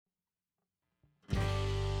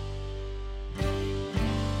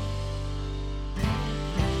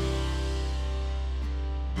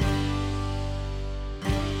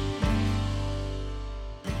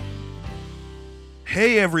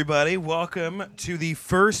Hey everybody, welcome to the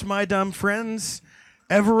first My Dumb Friends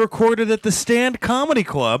ever recorded at the Stand Comedy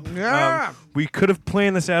Club. Yeah. We could have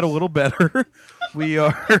planned this out a little better. We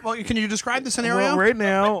are... Well, can you describe the scenario? Well, right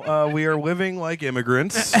now, we are living like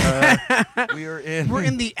immigrants. We're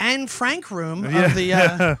in the Anne Frank room of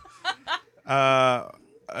the...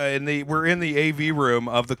 we're in the AV room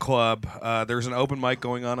of the club. There's an open mic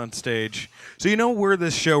going on stage. So you know where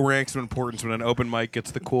this show ranks in importance when an open mic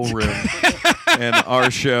gets the cool room, and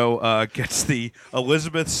our show gets the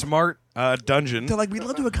Elizabeth Smart dungeon. They're like, we'd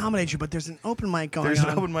love to accommodate you, but there's an open mic going on. There's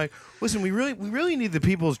an open mic. Listen, we really need the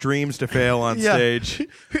people's dreams to fail on stage.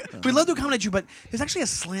 We'd love to accommodate you, but there's actually a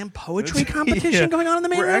slam poetry competition going on in the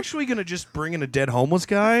main room. We're actually going to just bring in a dead homeless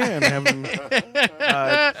guy and have him.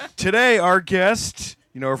 Today, our guest,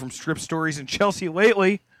 you know her from Strip Stories in Chelsea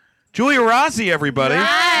lately, Giulia Rozzi, everybody.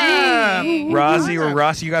 Hi. Rozzi or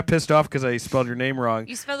Rossi. You got pissed off because I spelled your name wrong.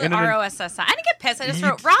 You spelled it R-O-S-S-I. I didn't get pissed. I just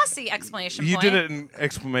wrote Rossi, exclamation point. You did it in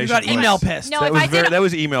exclamation point. You got email point. pissed. No, that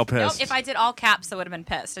was email pissed. Nope, if I did all caps, I would have been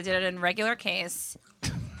pissed. I did it in regular case,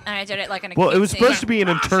 and I did it like in a Well, it was supposed to be an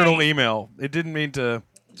Rossi. internal email. It didn't mean to...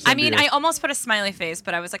 I mean, I almost put a smiley face,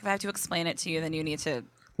 but I was like, if I have to explain it to you, then you need to...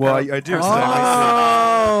 Well, I do.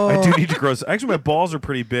 I do need to grow. Actually, my balls are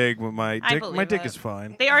pretty big, but my dick is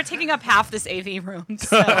fine. They are taking up half this AV room.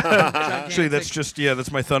 So. Actually,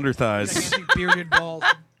 that's my thunder thighs. Gigantic bearded balls.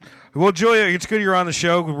 Well, Giulia, it's good you're on the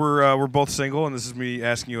show. We're both single, and this is me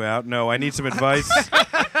asking you out. No, I need some advice.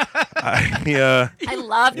 I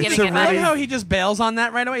love giving advice. I love how he just bails on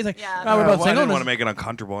that right away. He's like, yeah. we're both single. I didn't want to make it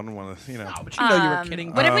uncomfortable. I didn't want to, No, but you know you were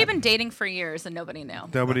kidding. What if we've been dating for years and nobody knew?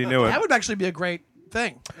 Nobody knew it. That would actually be a great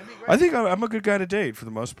thing. I think I'm a good guy to date for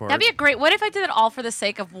the most part. That'd be a great... What if I did it all for the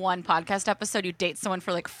sake of one podcast episode? You date someone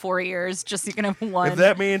for like 4 years just so you can have one. If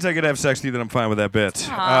that means I could have sex with you, then I'm fine with that bit.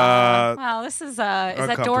 Wow, this is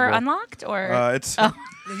that door unlocked or? It's...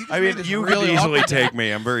 I mean, you could easily take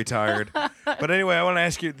me. I'm very tired. But anyway, I want to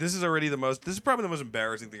ask you, this is probably the most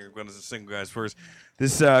embarrassing thing I've done as a single guys first.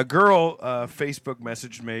 This girl Facebook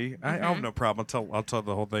messaged me. I have no problem. I'll tell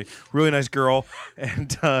the whole thing. Really nice girl.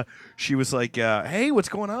 And she was like, hey, what's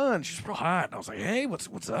going on? She's real hot. And I was like, hey,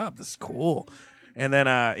 what's up? This is cool. And then,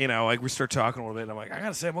 we start talking a little bit, and I'm like, I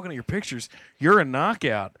gotta say, I'm looking at your pictures. You're a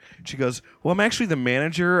knockout. She goes, well, I'm actually the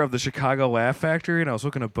manager of the Chicago Laugh Factory, and I was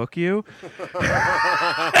looking to book you.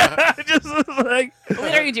 Just like,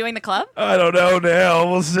 wait, are you doing the club? I don't know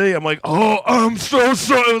now. We'll see. I'm like, oh, I'm so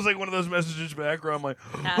sorry. It was like one of those messages back where I'm like,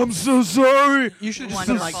 I'm so sorry. You should just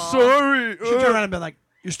be like, sorry. You should turn around and be like,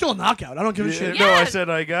 you're still a knockout. I don't give a shit. No, I said,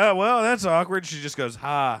 well, that's awkward. She just goes,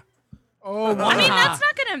 ha. Oh, I mean, that's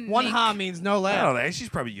not gonna. One ha means no laugh. I don't know. She's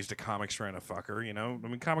probably used to comics trying to fuck her. You know, I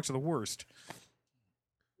mean, comics are the worst.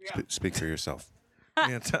 Yeah. Speak for yourself.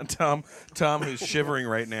 Yeah, Tom, who's shivering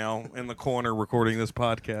right now in the corner recording this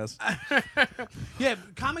podcast. Yeah,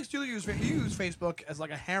 comics do use Facebook as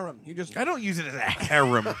like a harem. I don't use it as a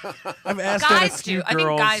harem. I've asked guys a few do. I think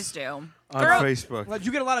girls guys do. on Facebook. Well, do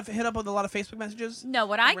you get a lot of hit up with a lot of Facebook messages? No,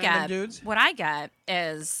 what I get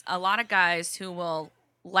is a lot of guys who will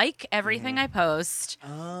like everything I post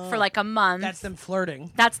for like a month. That's them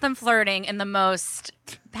flirting. That's them flirting in the most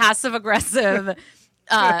passive-aggressive,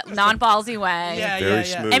 non-ballsy way. Very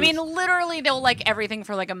smooth. I mean, literally, they'll like everything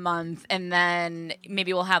for like a month, and then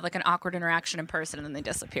maybe we'll have like an awkward interaction in person, and then they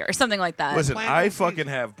disappear, or something like that. Listen, I fucking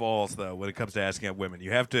have balls, though, when it comes to asking out women.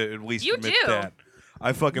 You have to at least admit that.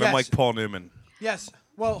 I'm like Paul Newman. Yes.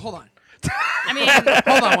 Well, hold on. I mean,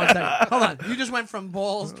 hold on one second. Hold on. You just went from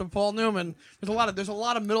balls to Paul Newman. There's a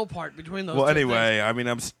lot of middle part between those. Well, two anyway, things. I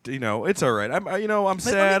mean, it's all right. I'm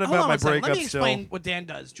sad about my breakup. Let me explain still. what Dan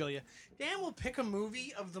does, Giulia. Dan will pick a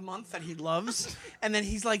movie of the month that he loves, and then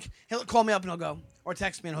he'll call me up and he'll go, or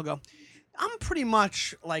text me and he'll go, I'm pretty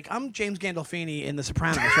much like, I'm James Gandolfini in The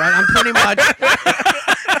Sopranos, right? I'm pretty much.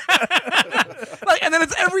 And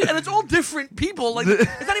then it's all different people. Like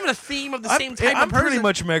it's not even a theme of the same type of person. I'm pretty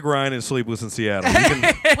much Meg Ryan in Sleepless in Seattle.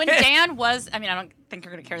 when Dan was, I mean, I don't think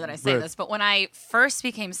you're gonna care that I say this, but when I first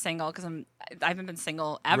became single, because I haven't been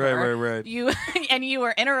single ever. Right. You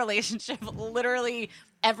were in a relationship literally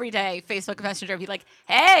every day. Facebook Messenger would be like,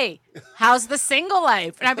 "Hey, how's the single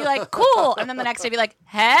life?" And I'd be like, "Cool." And then the next day, be like,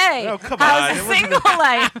 "Hey, how's the single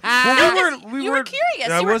life?" You were curious.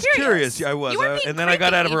 I was curious. You was. were being and then I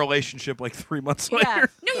got creepy. out of a relationship like 3 months later. Yeah.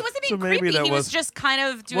 No, he wasn't being So maybe creepy. that He was was- just kind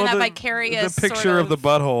of doing that vicarious. The picture sort of the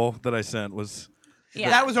butthole that I sent was. Yeah.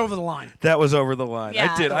 That was over the line. That was over the line.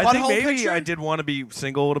 Yeah. I did. The I think butthole maybe picture? I did want to be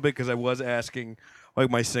single a little bit because I was asking like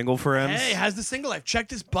my single friends. Hey, how's the single life? Check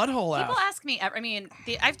this butthole out. People ask me. I mean,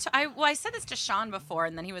 I said this to Sean before,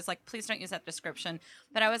 and then he was like, "Please don't use that description."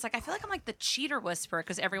 But I was like, I feel like I'm like the cheater whisperer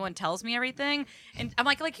because everyone tells me everything, and I'm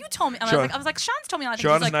like you told me. I was like, Sean's told me a lot of things.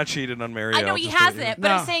 Sean has like, not cheated on Mary. I know he hasn't, but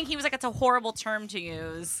No. I'm saying he was like, it's a horrible term to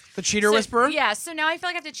use. The cheater whisperer? Yeah. So now I feel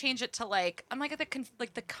like I have to change it to like I'm like at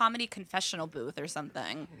the comedy confessional booth or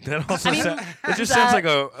something. That also I mean, it just sounds like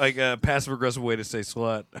a passive aggressive way to say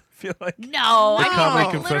slut. I feel like No, The I comedy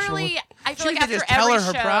mean, confessional literally, I feel She like could after just tell every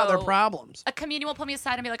her show, their problems. a comedian will pull me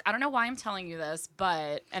aside and be like, I don't know why I'm telling you this,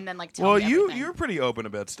 but and then like tell well, me everything. you're pretty open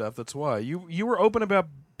about stuff. That's why you were open about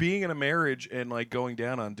being in a marriage and like going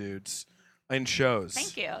down on dudes in shows.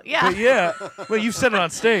 Thank you. Yeah. But yeah, well, you said it on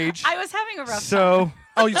stage. I was having a rough time. So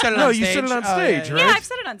Oh, you said it no, on you stage? said it on Oh, stage, yeah, right? Yeah, I've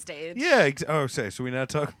said it on stage. Yeah. So we not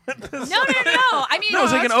talking about this? No. I mean, No,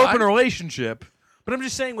 it's like an that's open fine. relationship. But I'm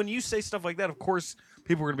just saying, when you say stuff like that, of course,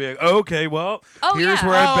 people are gonna be like, oh, "Okay, well, Oh, here's yeah.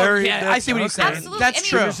 where I Oh, buried." yeah, that. I see what he's saying. Absolutely. That's I mean,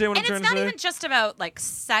 true. You understand what and I'm it's trying not to say? even just about like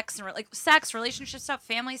sex and like sex, relationship stuff,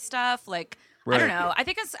 family stuff. Like I Right. don't know. I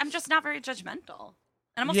think I'm just not very judgmental,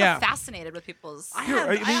 and I'm also Yeah. fascinated with people's. I You're- had-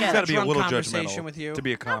 I I mean, had you've a got to be a drunk little conversation judgmental with you. to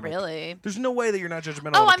be a Not comic. really. There's no way that you're not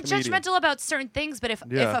judgmental. Oh, on a I'm comedian. judgmental about certain things, but if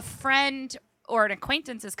Yeah. a friend or an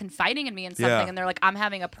acquaintance is confiding in me in something Yeah. and they're like, I'm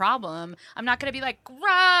having a problem, I'm not gonna be like,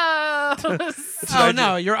 gross. That's Oh, what I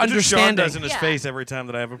no, do. you're That's what Sean understanding. does in his Yeah. face every time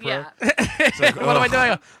that I have a pro. yeah. It's like, What am I ugh.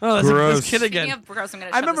 doing? Oh, that's Gross. this kid again. Speaking of gross, I'm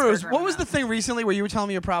gonna. I shove remember this it was, burger what in was my the mouth. thing recently where you were telling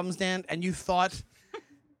me your problems, Dan, and you thought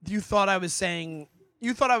I was saying.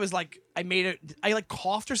 You thought I was like, I like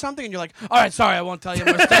coughed or something, and you're like, all right, sorry, I won't tell you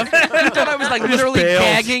more stuff. You thought I was like literally bailed.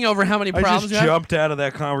 gagging over how many I problems just you have? jumped out of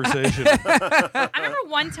that conversation. I remember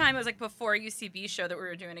one time it was like before a UCB show that we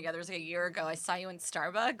were doing together. It was like a year ago. I saw you in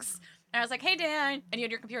Starbucks. And I was like, hey, Dan. And you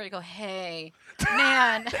had your computer. You go, hey,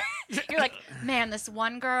 man. You're like, man, this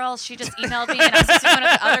one girl, she just emailed me. And I was supposed to be going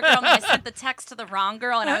to the other girl. And I sent the text to the wrong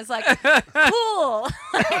girl. And I was like, cool.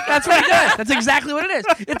 That's what he does. That's exactly what it is.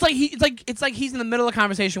 It's like he's in the middle of a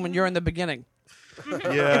conversation when you're in the beginning.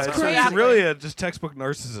 Yeah, it's crazy. really just textbook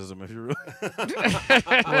narcissism if you really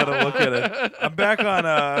want to look at it. I'm back on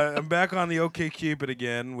the OkCupid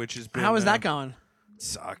again, which has been How is that going?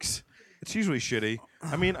 Sucks. It's usually shitty.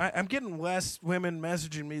 I mean, I'm getting less women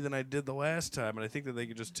messaging me than I did the last time, and I think that they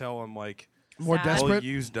could just tell I'm like More Sad. all desperate?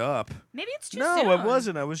 used up. Maybe it's too No, soon. it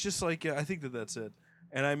wasn't. I was just like, I think that's it.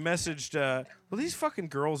 And I messaged. Well, these fucking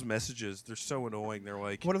girls' messages—they're so annoying. They're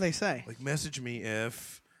like, What do they say? like message me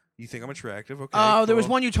if you think I'm attractive. Okay. Oh, there was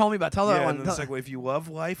cool. one you told me about. Tell that Yeah, one. and then it's like, well, if you love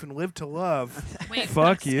life and live to love, Wait,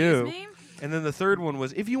 fuck excuse you. me? And then the third one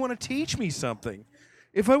was, if you want to teach me something.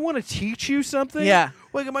 If I want to teach you something, Yeah.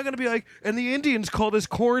 like, am I going to be like, and the Indians call this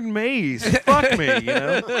corn maze? Fuck me, you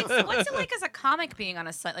know? What's it like as a comic being on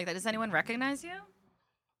a site like that? Does anyone recognize you?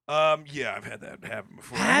 Yeah, I've had that happen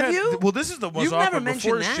before. Have you? Well, this is the most You've never awkward.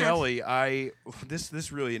 mentioned Before that. Shelley,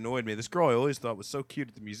 this really annoyed me. This girl I always thought was so cute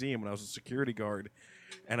at the museum when I was a security guard,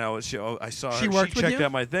 and I saw She her. worked She with checked you?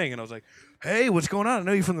 out my thing, and I was like, "Hey, what's going on? I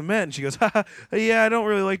know you from the Met." And she goes, "Haha, yeah, I don't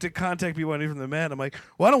really like to contact people I know from the Met." I'm like,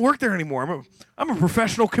 "Well, I don't work there anymore. I'm a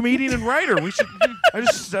professional comedian and writer. We should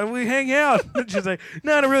we hang out." And she's like,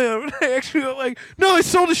 "No, not really. I actually like, no, I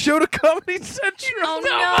sold a show to Comedy Central." Oh,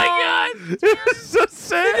 my god, it was so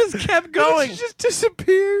sad. It just kept going. She just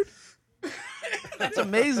disappeared. That's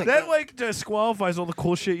amazing. That like disqualifies all the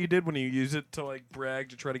cool shit you did when you use it to like brag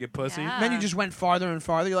to try to get pussy. Yeah. Then you just went farther and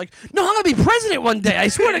farther. You're like, no, I'm gonna be president one day. I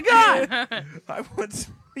swear to God. I once,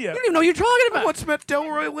 yeah, You don't even know what you're talking I about. once met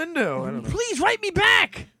Delroy Lindo. I don't know. Please write me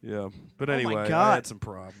back. Yeah, but Oh my anyway, I God. had some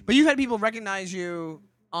problems. But you had people recognize you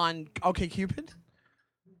on OkCupid?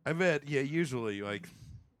 I bet, yeah, usually like.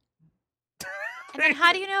 And then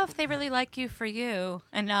how do you know if they really like you for you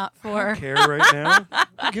and not I for? don't care right now.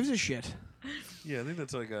 Who gives a shit? Yeah, I think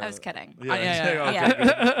that's like a. I was kidding. Yeah, yeah, okay, yeah. good.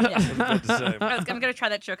 Yeah. I was about to say. I'm gonna try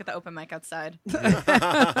that joke at the open mic outside.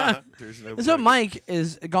 There's no So point. Mike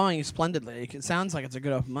is going splendidly. It sounds like it's a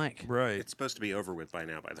good open mic. Right. It's supposed to be over with by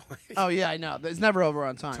now, by the way. Oh yeah, I know. It's never over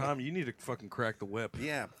on time. Tom, you need to fucking crack the whip.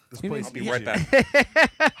 Yeah. This You place need- I'll be needs right you.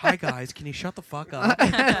 back. Hi guys, can you shut the fuck up?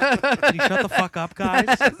 Can you shut the fuck up, guys?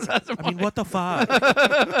 I mean, what the fuck?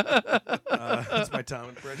 That's my Tom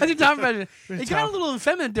impression. That's your Tom impression. He got a Tom. little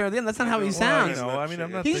effeminate there at the end. That's not how he Well, sounds. you know, I mean,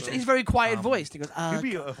 I'm not. He's thinking- very quiet voiced. He goes, You'd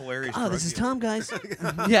be a hilarious. oh, drug this is dealer. Tom, guys.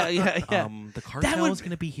 yeah. The That cartel would- is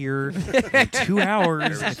going to be here in 2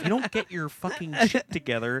 hours. If you don't get your fucking shit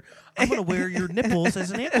together, I'm going to wear your nipples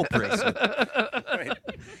as an ankle bracelet.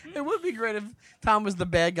 It would be great if Tom was the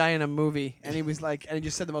bad guy in a movie and he was like, and he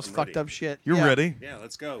just said the most I'm fucked ready. up shit. You're Yeah. ready? Yeah,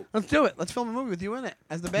 let's go. Let's do it. Let's film a movie with you in it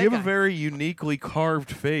as the bad You guy. have a very uniquely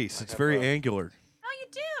carved face. It's very angular. Oh, you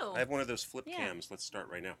do. I have one of those flip Yeah. cams. Let's start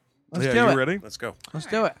right now. Let's yeah, do you it. ready? Let's go. Let's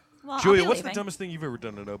do it. Well, Julia, I'll be what's the leaving. dumbest thing you've ever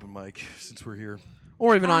done at an open mic since we're here?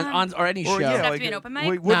 Or even on or any show. Or yeah, have to like be an open mic?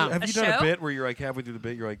 wait, what, No. have A you done a show? bit where you're like halfway through the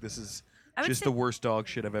bit, you're like, this is I would just say- the worst dog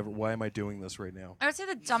shit I've ever. Why am I doing this right now? I would say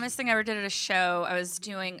the dumbest thing I ever did at a show. I was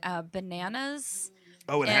doing bananas.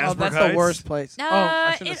 Oh, in And- Oh, Hasbrook that's Heights? the worst place.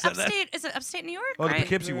 I shouldn't in have said that. upstate. Is it upstate New York? Oh, the right?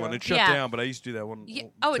 Poughkeepsie one. It shut Yeah. down, but I used to do that one. Yeah. too.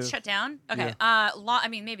 Oh, it's shut down. Okay. Yeah. I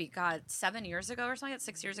mean, maybe 7 years ago or something.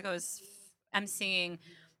 6 years ago, I was emceeing,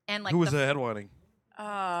 and like Who was the headlining?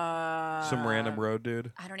 Some random Uh, road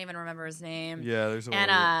dude. I don't even remember his name. Yeah, there's a.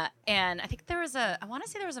 And I think there was I want to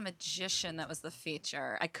say there was a magician that was the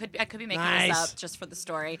feature. I could be making this Nice. up just for the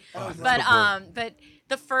story. Oh, But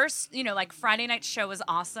the first, like Friday night show was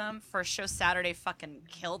awesome. First show Saturday fucking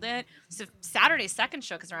killed it. So Saturday's second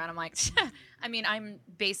show comes around, I'm like, I mean, I'm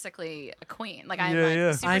basically a queen. Like I'm Yeah, like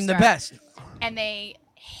yeah. I'm the superstar. best. And they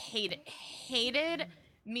hated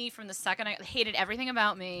me from the second. I hated everything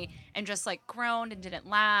about me and just like groaned and didn't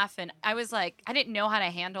laugh. And I was like, I didn't know how to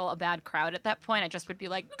handle a bad crowd at that point. I just would be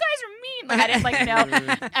like, you guys are mean. Like I didn't like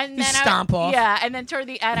know. And then stomp off. Yeah. And then toward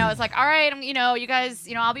the end, I was like, all right, you guys,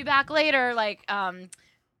 I'll be back later. Like, I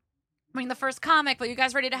mean, the first comic, but you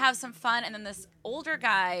guys ready to have some fun? And then this older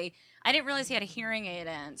guy, I didn't realize he had a hearing aid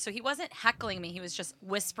in. So he wasn't heckling me. He was just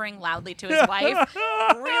whispering loudly to his wife.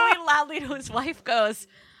 Really loudly to his wife goes,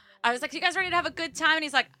 I was like, you guys ready to have a good time? And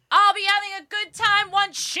he's like, I'll be having a good time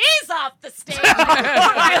once she's off the stage.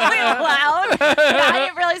 Like, really loud. Yeah, I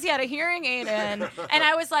didn't realize he had a hearing aid in. And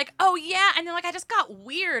I was like, oh, yeah. And then, I just got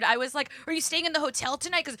weird. I was like, are you staying in the hotel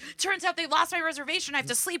tonight? Because turns out they lost my reservation. I have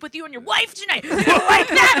to sleep with you and your wife tonight. You don't like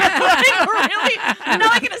that? Like, really? I'm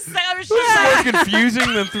not going to say. I was just More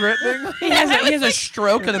confusing than threatening. He has a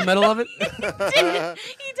stroke in the middle of it.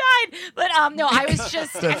 he died. But no, I was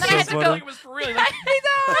just. And then That's I had so to funny. go. It was really.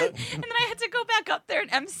 And then I had to go back up there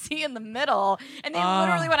and MC in the middle. And they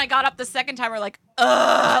literally, when I got up the second time, were like,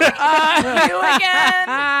 ugh, like, you again.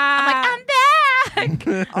 I'm like, I'm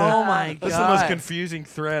back. Oh my god. That's the most confusing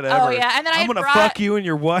thread ever. Oh, yeah, and then I'm I gonna brought- fuck you and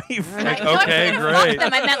your wife. And Like, I thought okay, I was gonna fuck great.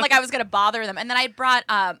 them. I meant like I was gonna bother them. And then I brought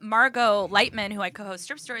Margot Lightman, who I co-host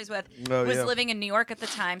Strip Stories with, Oh, was yeah. living in New York at the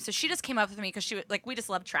time. So she just came up with me because we just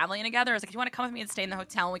loved traveling together. I was like, you want to come with me and stay in the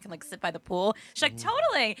hotel and we can sit by the pool? She's like,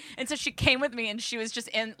 totally. And so she came with me and she was just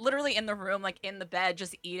literally in the room, in the bed,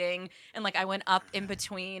 just eating. And I went up in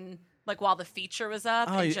between. While the feature was up,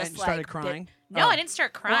 Oh, and you just started crying? No, Oh. I didn't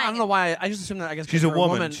start crying. Well, I don't know why. I just assumed that. I guess She's a you're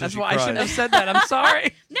woman, so That's she why I shouldn't cries. have said that. I'm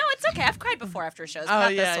sorry. No, it's okay. I've cried before after shows. But Oh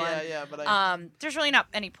not yeah, this one. yeah. But There's really not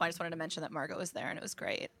any point. I just wanted to mention that Margot was there, and it was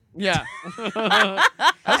great. yeah. How's And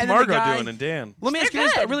then the Margot guy- doing? And Dan? Let me ask you They're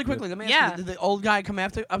this good. really quickly. Let me ask Yeah. you: did the old guy come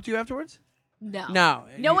up to you afterwards? No, No.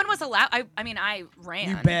 no one was allowed. I mean, I ran.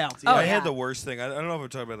 You bailed. Oh, I yeah. had the worst thing. I don't know if I'm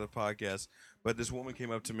talking about the podcast, but this woman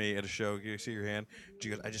came up to me at a show. Can you see your hand? She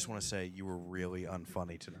goes, I just want to say you were really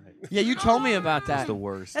unfunny tonight. Yeah, you told me about that. That's the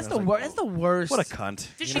worst. That's I the was worst. like, That's the worst. What a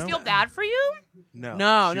cunt. Did you she know? feel bad for you? No.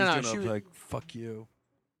 No, she no, was no, doing she it was- like, fuck you.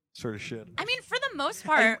 Sort of shit. I mean, for the most And,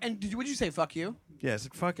 part, what did you say? Fuck you. Yeah, I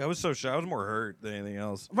said, fuck. I was so shy. I was more hurt than anything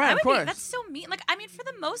else. Right, I of would course. be. That's so mean. I mean, for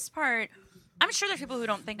the most part, I'm sure there's people who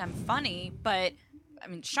don't think I'm funny, but. I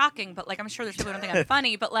mean, shocking, but I'm sure there's people who don't think I'm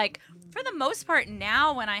funny. But for the most part,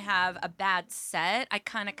 now when I have a bad set, I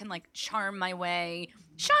kind of can charm my way.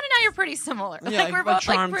 Sean and I are pretty similar. Yeah, we're both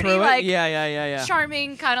charm pretty through it. Yeah.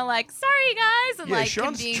 charming, kind of sorry guys, and Yeah, can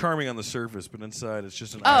Sean's be. charming on the surface, but inside it's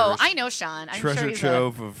just an Oh, Irish I know Sean. I'm treasure sure he's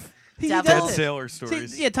trove of He Devil. dead does it. sailor See,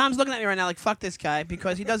 stories. yeah, Tom's looking at me right now like, fuck this guy,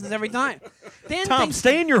 because he does this every time. Dan Tom, thinks,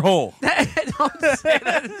 stay in your hole. Don't say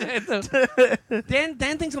that.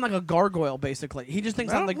 Dan thinks I'm like a gargoyle, basically. He just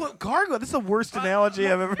thinks I'm like gargoyle. That's the worst analogy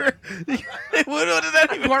I've ever. what does that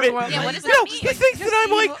even gargoyle. mean? Yeah, what does No, that he mean? thinks that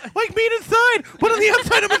I'm like mean inside, but on the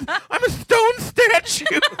outside I'm a stone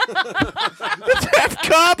statue. That's half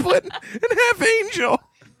goblin and half angel.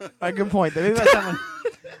 A good point. Maybe that's someone.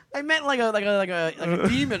 I meant like a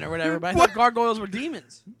demon or whatever, but I thought gargoyles were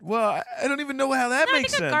demons. Well, I don't even know how that No, I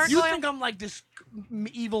makes think a sense. You Gargoyle- think I'm like this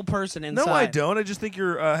evil person inside? No, I don't. I just think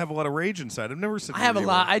you're have a lot of rage inside. I've never said I have a you're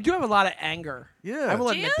lot. evil. I do have a lot of anger. Yeah. I will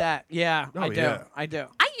Do admit you? that. Yeah, Oh, I do. yeah. I do.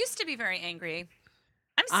 I used to be very angry.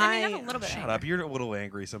 I'm a little bit. Shut angry. up. You're a little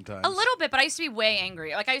angry sometimes. A little bit, but I used to be way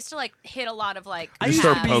angry. I used to hit a lot of I Just used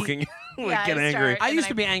start to be- poking. Yeah, Get I angry. start- I And used then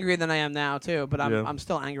to be angrier than I am now too, but Yeah. I'm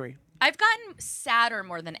still angry. I've gotten sadder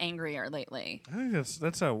more than angrier lately. I think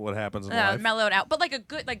that's how what happens in life. Mellowed out, but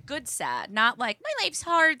a good sad, not my life's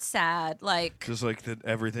hard sad. Just like that,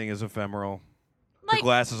 everything is ephemeral. The Like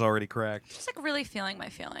glass is already cracked. just really feeling my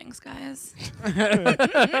feelings, guys. What do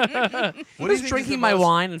you think is drinking the my most-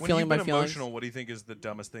 wine and when feeling you've my been feelings. emotional, what do you think is the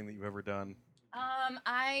dumbest thing that you've ever done?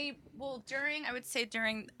 I would say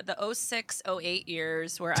during the 06, 08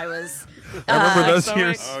 years where I was. I remember those so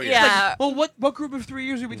years. Oh, Yeah. Well, what group of 3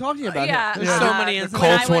 years are we talking about? Yeah. There's so many The instances.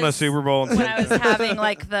 Colts I won a was- Super Bowl. When I was having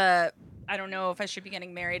like the, I don't know if I should be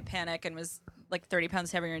getting married panic and was like 30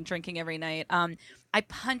 pounds heavier and drinking every night. I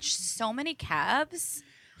punched so many cabs.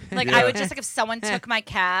 Like I would just like if someone took my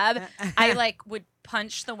cab, I like would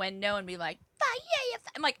punch the window and be like,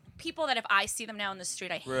 and like people that if I see them now in the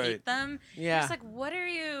street, I Right. hate them. Yeah. Just like, what are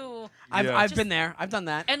you? I've Yeah. been there. I've done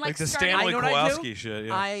that. And like the starting- Stanley You know what I do? Kowalski shit.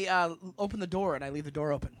 Yeah. I open the door and I leave the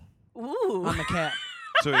door open Ooh. on the cab.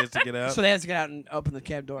 So he has to get out. So they have to get out and open the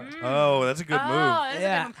cab door. Oh, that's a good move. That's a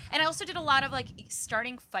Yeah. good move. And I also did a lot of like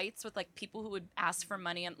starting fights with like people who would ask for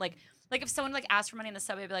money and like if someone like asked for money in the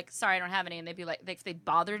subway, I'd be like, sorry, I don't have any, and they'd be like, if they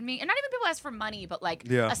bothered me, and not even people ask for money, but like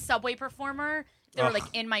Yeah. a subway performer, they were Ugh. like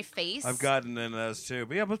in my face. I've gotten into those too.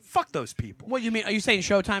 But yeah, but fuck those people. What you mean? Are you saying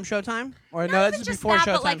Showtime? Or Not no, even this is just before that,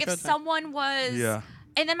 Showtime. but like if Showtime. someone was, Yeah.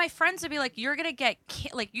 and then my friends would be like, you're gonna get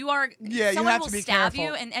like you are, Yeah, you someone have will to be stab careful.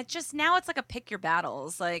 you, and it just now it's like a pick your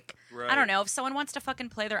battles. Like I Right. don't know if someone wants to fucking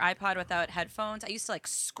play their iPod without headphones, I used to like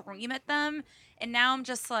scream at them, and now I'm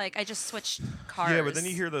just like I just switched cars. Yeah, but then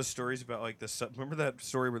you hear those stories about like remember that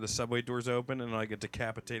story where the subway doors open and like a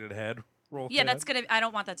decapitated head rolls? Yeah, that's gonna. I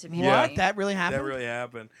don't want that to be. Yeah. What? me. That really happened? That really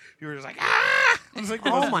happened. You were just like, ah! It's like the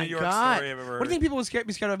Oh most my New York god! story I've ever heard. What do you think people would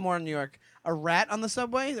be scared of more in New York? A rat on the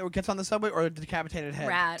subway that gets on the subway, or a decapitated head?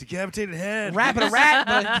 Rat. Decapitated head. Rat, but a rat,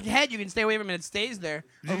 but a head you can stay away from and it stays there.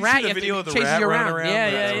 Did a you rat, see the you have video to of the chase rat you running around. around? Yeah,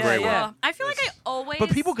 That's yeah, a yeah, great yeah. one. I feel like I always. But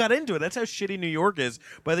people got into it. That's how shitty New York is.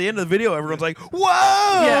 By the end of the video, everyone's like,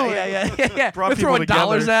 "Whoa!" Yeah. Brought We're people throwing together.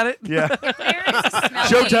 dollars at it. Yeah. If there is a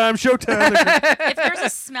smelly, Showtime. If there's a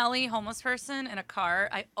smelly homeless person in a car,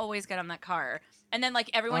 I always get on that car, and then like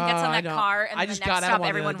everyone gets Oh, on I that don't. car, and I then the just next got out of stop, one the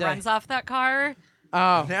everyone other day. runs off that car.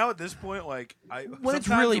 Oh, Now at this point, like when it's sometimes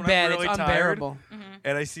really when I'm bad, really it's tired, unbearable.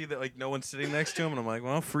 and I see that like no one's sitting next to him, and I'm like,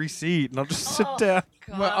 well, free seat, and I'll just sit Oh, down.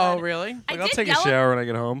 God. Well, oh, really? I Like, I'll did take a yell at- shower when I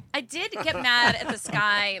get home. I did get mad at this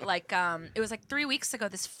guy. Like, it was like 3 weeks ago.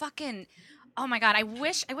 This fucking. Oh my god! I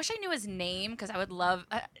wish I knew his name because I would love.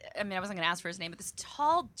 I mean, I wasn't gonna ask for his name, but this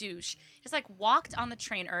tall douche just like walked on the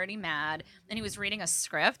train already mad, and he was reading a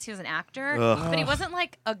script. He was an actor, Ugh. but he wasn't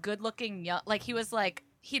like a good-looking young. Like he was like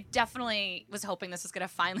he definitely was hoping this was gonna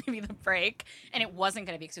finally be the break, and it wasn't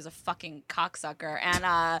gonna be because he was a fucking cocksucker.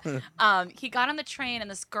 And he got on the train,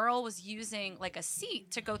 and this girl was using like a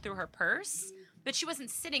seat to go through her purse, but she wasn't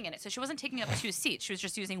sitting in it, so she wasn't taking up 2 seats. She was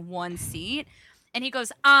just using 1 seat. And he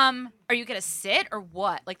goes, are you gonna sit or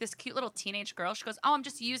what? Like this cute little teenage girl. She goes, oh, I'm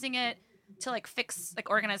just using it to like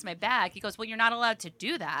organize my bag. He goes, well, you're not allowed to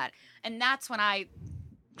do that. And that's when I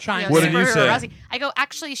What did you say? Rozzi. I go,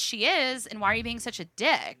 actually, she is, and why are you being such a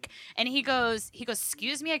dick? And he goes,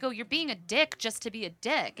 excuse me? I go, you're being a dick just to be a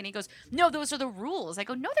dick. And he goes, no, those are the rules. I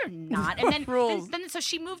go, no, they're not. And then, Rules. then so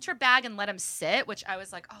she moved her bag and let him sit, which I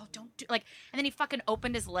was like, oh, don't do like. And then he fucking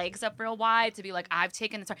opened his legs up real wide to be like, I've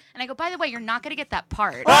taken this. And I go, by the way, you're not gonna get that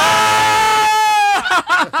part.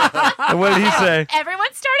 And what did he say? Everyone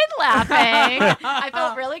started laughing. I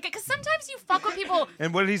felt really good because sometimes you fuck with people.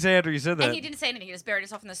 And what did he say after you said that? And he didn't say anything. He just buried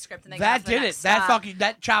himself in the script, and they That got to the did it. next That stop.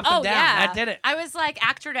 that chopped him Oh down. yeah, That did it. I was like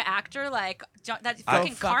actor to actor, like that I-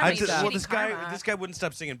 fucking fuck, karma. I you just- shitty well, this karma. guy wouldn't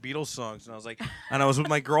stop singing Beatles songs, and I was like, and I was with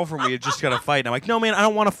my girlfriend. We had just got a fight, and I'm like, no, man, I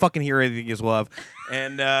don't want to fucking hear anything you love.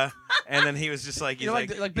 And then he was just like, he's You know,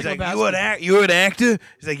 like, like he's Big like, Lebowski. you an actor?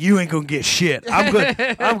 He's like, you ain't gonna get shit. I'm good.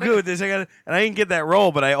 I'm good with this. And I didn't get that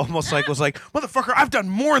role, but I almost like was like, motherfucker, I've done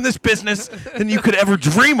more in this business than you could ever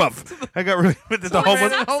dream of. I got really with the Well, whole.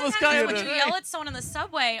 it sucks homeless guy sometimes in when the- you yell at someone on the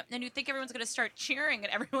subway and you think everyone's gonna start cheering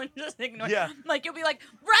and everyone just ignores. Yeah. Like you'll be like,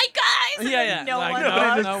 right, guys. And Yeah, then yeah. No Like, one. no,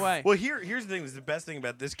 does. no way. Well, here's the thing. The best thing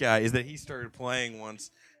about this guy is that he started playing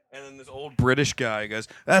once, and then this old British guy goes,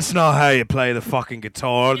 "That's not how you play the fucking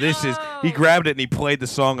guitar. This is." He No. grabbed it and he played the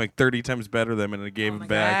song like 30 times better than him, and it gave Oh him my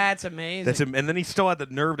back. That's amazing. That's him. And then he still had the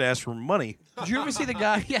nerve to ask for money. Did you ever see the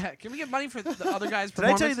guy? Yeah. Can we get money for the other guy's Did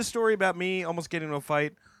performance? I tell you the story about me almost getting into a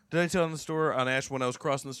fight? Did I tell on the story on Ash when I was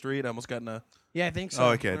crossing the street? I almost got in a. Yeah, I think so. Oh,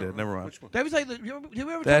 okay, I did. Never mind. Which one? Did I tell you did we ever The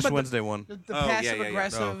talk Ash about Wednesday one. the Oh, yeah, passive yeah, yeah.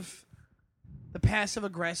 aggressive, the passive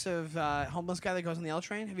aggressive homeless guy that goes on the L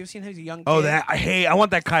train? Have you ever seen him? He's a young. Oh, kid. that. Hey, I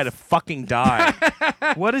want that guy to fucking die.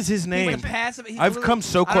 What is his He's name? like a passive. He's I've literally- come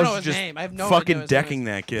so I don't know close to his just name. I have no idea what fucking his name decking is.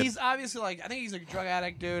 that kid. He's obviously like I think he's a drug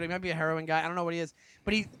addict dude. He might be a heroin guy. I don't know what he is,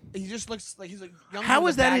 but he just looks like he's a young. How dude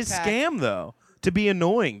is with a that his backpack. scam though? To be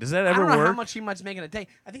annoying? Does that I ever don't know work? how much he must make in a day.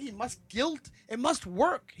 I think he must guilt. It must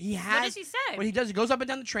work. He has. What does he say? What he does, he goes up and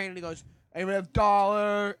down the train and he goes, "I have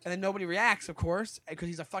 $1," and then nobody reacts, of course, because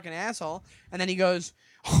he's a fucking asshole. And then he goes,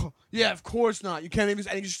 Yeah, of course not. You can't even.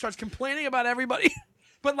 And he just starts complaining about everybody.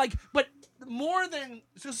 but more than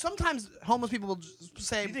so, sometimes homeless people will just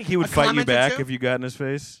say. You think he would a fight you comment or back two. if you got in his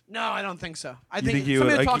face? No, I don't think so. I You think think he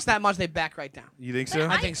somebody would- who like, talks that much, they back right down. You think But so?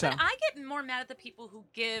 I think so. But I get more mad at the people who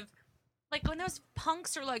give, like when those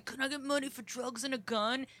punks are like, "Can I get money for drugs and a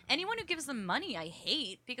gun?" Anyone who gives them money, I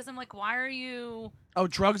hate because I'm like, why are you? Oh,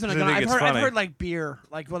 drugs and a 'Cause I gun. think it's I've funny. heard like beer,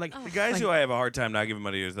 like Oh. The guys like, who I have a hard time not giving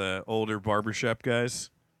money is the older barbershop guys.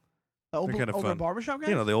 the they're kinda older fun. barbershop guys.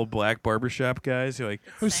 You know, the old black barbershop guys who like,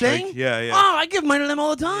 who It's sing? like, yeah. Oh, I give money to them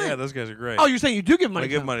all the time. Yeah, those guys are great. Oh, you're saying you do give money? I to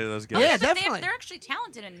give them. money to those guys. Yeah, but definitely. They're actually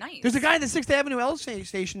talented and nice. There's a guy at the 6th Avenue L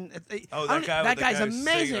station. Oh, I that don't- guy. That with guy's the guy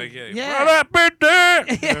amazing. singing, like, Yeah. What up, big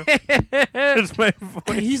dick? It's my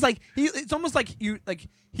voice. He's like it's almost like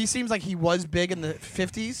he seems like he was big in the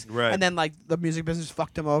 50s, Right. and then like the music business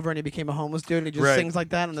fucked him over, and he became a homeless dude. And he just Right. sings like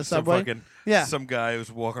that in the Some subway. fucking, Yeah. Some guy who's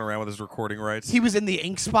walking around with his recording rights. He was in the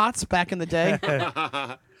Ink Spots back in the day.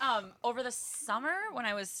 Over the summer when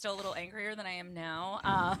I was still a little angrier than I am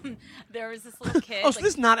now, there was this little kid. Oh, so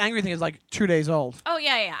this not angry thing is like 2 days old. Oh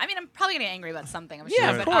yeah. I mean, I'm probably gonna get angry about something. I'm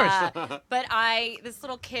Yeah, sure. of course. But this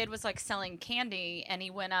little kid was like selling candy, and he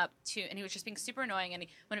went up to, and he was just being super annoying, and he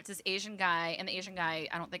went up to this Asian guy, and the Asian guy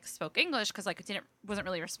I don't think spoke English because like wasn't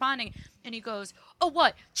really responding, and he goes, "Oh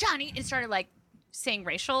what, Johnny?" and started like saying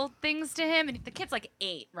racial things to him, and the kid's like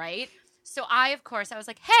 8, right? So I was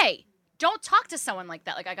like, "Hey, don't talk to someone like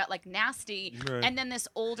that." Like I got like nasty, Right. and then this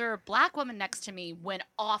older black woman next to me went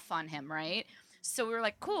off on him, right? So we were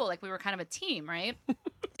like, cool, like we were kind of a team, right?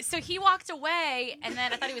 So he walked away, and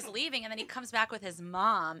then I thought he was leaving, and then he comes back with his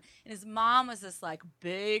mom, and his mom was this like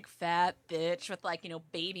big fat bitch with like, you know,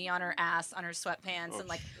 baby on her ass, on her sweatpants, and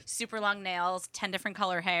like super long nails, 10 different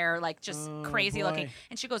color hair, like just crazy boy. looking.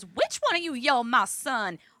 And she goes, "Which one of you yelled my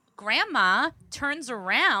son?" Grandma turns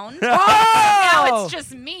around. Oh! Now it's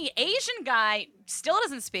just me. Asian guy still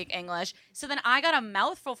doesn't speak English. So then I got a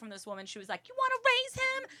mouthful from this woman. She was like, "You want to raise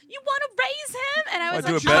him? You want to raise him?" And I was I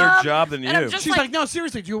do like, a better job than and I'm you. just She's like, no,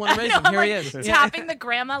 seriously, do you want to I raise know, him? I'm Here he like is. tapping the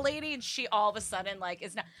grandma lady, and she all of a sudden like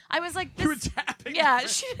is not. I was like, You were this, tapping. yeah,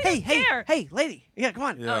 she didn't care. hey, lady. Yeah, come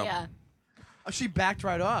on. Yeah. Oh yeah, Oh, she backed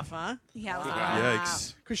right off, huh? yeah. Wow.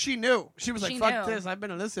 Yikes. Because she knew. She was like, She fuck knew. this. I've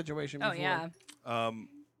been in this situation Oh before. yeah.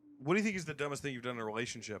 What do you think is the dumbest thing you've done in a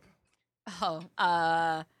relationship? Oh,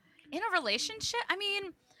 in a relationship, I mean,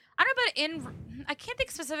 I don't know about I can't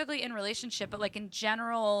think specifically in relationship, but like in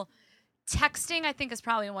general, texting I think is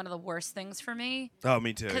probably one of the worst things for me Oh,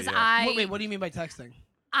 me too. because Yeah. Wait, what do you mean by texting?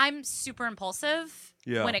 I'm super impulsive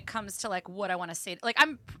Yeah. when it comes to like what I want to say. Like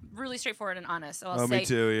I'm really straightforward and honest. So I'll Oh, say, me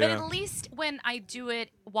too, But yeah. at least when I do it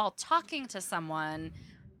while talking to someone,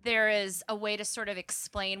 there is a way to sort of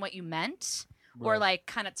explain what you meant. Or Right. like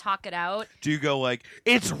kind of talk it out. Do you go like,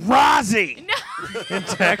 "It's Rozzy" in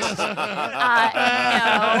text? No,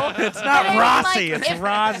 It's not But I mean, Rossi, like, it's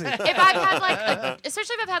Rozzy. If I've had like,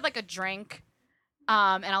 especially if I've had like a drink,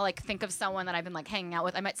 and I'll like think of someone that I've been like hanging out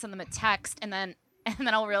with, I might send them a text, and then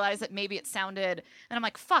I'll realize that maybe it sounded, and I'm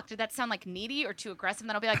like, fuck, did that sound like needy or too aggressive? And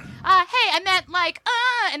then I'll be like, hey, I meant like,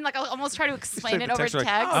 and like I'll almost try to explain it over Text, text.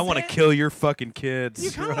 like, I want to kill your fucking kids.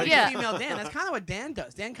 You kind of like Yeah. female Dan. That's kind of what Dan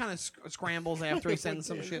does. Dan kind of scrambles after he sends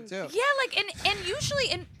some shit too. Yeah, like and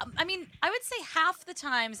usually, I mean, I would say half the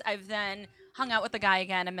times I've then hung out with the guy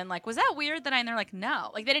again and been like, was that weird that and they're like,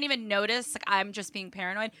 no, like they didn't even notice. Like I'm just being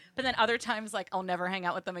paranoid. But then other times, like I'll never hang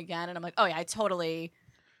out with them again, and I'm like, oh yeah, I totally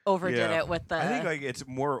overdid Yeah. it with the. I think like it's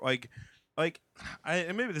more like,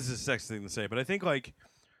 and maybe this is a sex thing to say, but I think like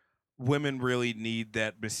women really need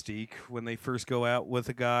that mystique when they first go out with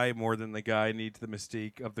a guy more than the guy needs the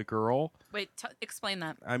mystique of the girl. Wait, explain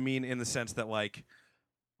that. I mean, in the sense that like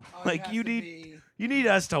Oh, Like, have you to need- be- you need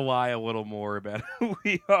us to lie a little more about who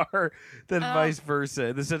we are than Oh. vice versa.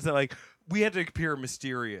 In the sense that like we have to appear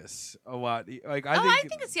mysterious a lot. Like I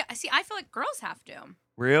think it's I feel like girls have to.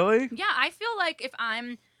 really. Yeah, I feel like if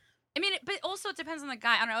I'm, I mean, but also it depends on the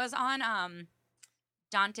guy. I don't know. I was on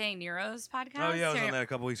Dante Nero's podcast. Oh yeah, I was Or- on that a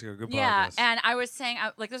couple weeks ago. Good Yeah, podcast. and I was saying,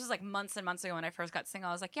 like, this was like months and months ago when I first got single.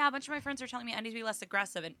 I was like, yeah, a bunch of my friends are telling me I need to be less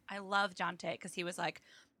aggressive, and I love Dante because he was like,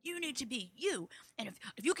 you need to be you, and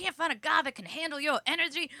if you can't find a guy that can handle your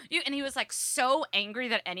energy, and he was like so angry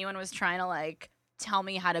that anyone was trying to like tell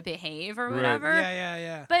me how to behave or Right. whatever.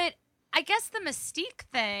 Yeah. But I guess the mystique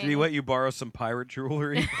thing. Did he let you borrow some pirate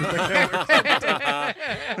jewelry? I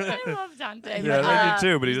love Dante. Yeah, but, I do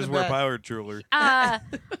too, but he he's just the wear best. pirate jewelry. I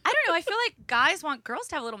don't know. I feel like guys want girls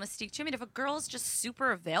to have a little mystique too. I mean, if a girl's just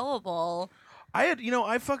super available,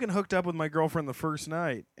 I fucking hooked up with my girlfriend the first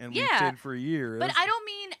night, and we Yeah. stayed for a year. but I don't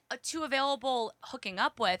mean too available hooking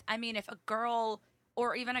up with. I mean, if a girl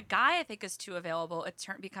or even a guy I think is too available, it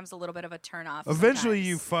becomes a little bit of a turn off. Eventually, sometimes.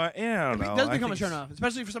 you find. Yeah, I don't know. It does I become a think turn off,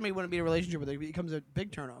 especially for somebody who wouldn't be in a relationship with. It becomes a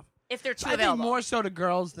big turn off. If they're too I available. think more so to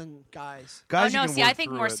girls than guys. Guys, oh, you no, can see, work I think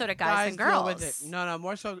through more it. so to guys than deal with girls. it. No,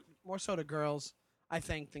 more so to girls, I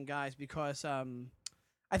think, than guys, because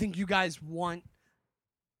I think you guys want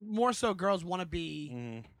more so girls want to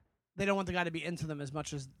be. They don't want the guy to be into them as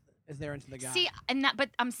much as they're into the guy. See, but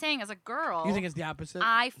I'm saying as a girl, you think it's the opposite?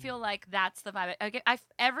 I feel like that's the vibe.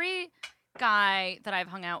 Every guy that I've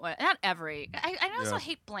hung out with, not every. I also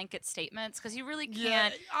hate blanket statements because you really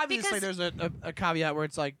can't. Obviously, there's a caveat where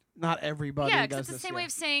it's like not everybody. Yeah, because it's the same way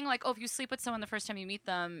of saying like, oh, if you sleep with someone the first time you meet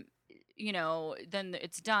them, then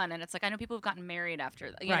it's done. And it's like I know people who've gotten married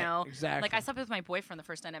after, exactly. Like I slept with my boyfriend the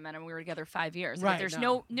first time I met him. We were together 5 years. Right. Like,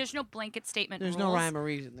 there's no blanket statement. There's rules. no rhyme or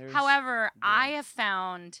reason. However, I have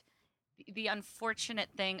found the unfortunate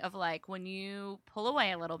thing of like when you pull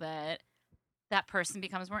away a little bit, that person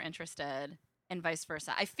becomes more interested, and vice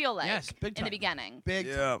versa. I feel like big time. in the beginning. Big.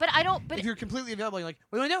 Yeah. But I don't. But if you're completely available, you're like,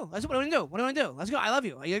 what do I do? What do I do? What do I do? Let's go. I love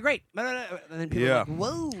you. You're great. And then people are like,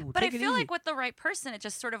 whoa. But I take it feel easy. like with the right person, it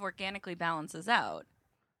just sort of organically balances out.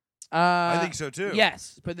 I think so too.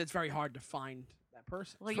 Yes, but it's very hard to find that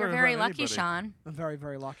person. Well, It's you're very very hard lucky, anybody. Sean. I'm very,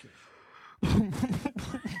 very lucky.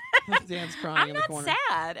 Dan's crying I'm in the not corner.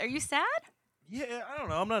 sad. Are you sad? Yeah, I don't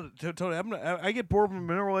know. I'm not totally. I get bored when I'm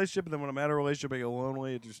in a relationship, and then when I'm out of a relationship, I get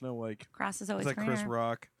lonely. There's no like. Grass is always It's like greener. Chris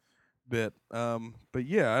Rock bit. But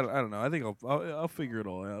yeah, I don't know. I think I'll figure it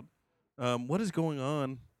all out. What is going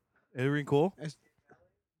on? Everything cool?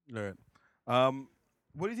 All right.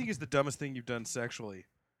 What do you think is the dumbest thing you've done sexually?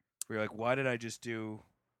 Where you're like, why did I just do?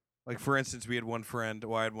 Like, for instance, I had one friend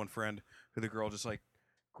who the girl just like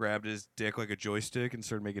grabbed his dick like a joystick and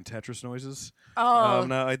started making Tetris noises. Oh,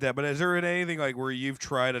 Not like that. But is there anything like where you've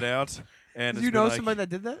tried it out and Do it's you been know like, somebody that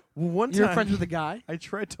did that? Well, one You're time friends with a guy? I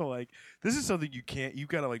tried to like. This is something you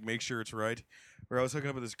gotta like make sure it's right. Where I was hooking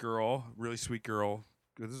up with this girl, really sweet girl.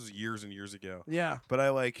 This was years and years ago. Yeah. But I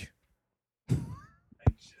like.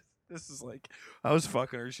 This is like I was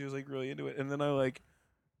fucking her. She was like really into it, and then I like.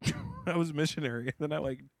 I was missionary, and then I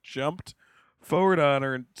like jumped forward on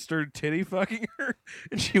her and started titty fucking her,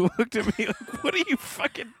 and she looked at me like, "What are you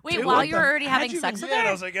fucking?" wait, doing? while you were already How'd having you sex with Yeah, and I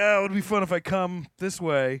her? was like, "Oh, it would be fun if I come this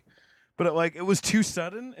way," but it was too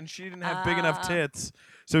sudden, and she didn't have big enough tits,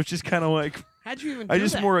 so it's just kind of like How'd you even I do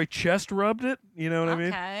just that? more like chest rubbed it. You know what I mean?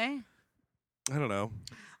 Okay. I don't know.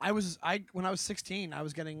 When I was 16, I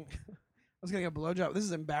was getting a blowjob. This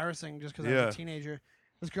is embarrassing just because I Yeah. was a teenager.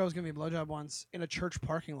 This girl was giving me a blowjob once in a church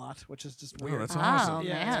parking lot, which is just Oh, weird. that's Oh, awesome.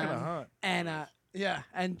 Yeah, That's man. kind of hot. And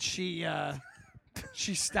and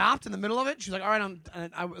she stopped in the middle of it. She was like, "All right,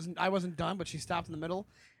 and I wasn't done, but she stopped in the middle."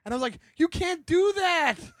 And I was like, "You can't do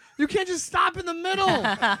that. You can't just stop in the middle."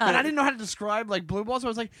 And I didn't know how to describe like blue balls, so I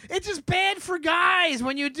was like, "It's just bad for guys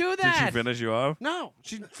when you do that." Did she finish you off? No,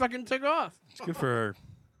 she fucking took off. It's good for her.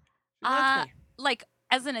 She liked me. Like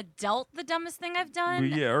as an adult, the dumbest thing I've done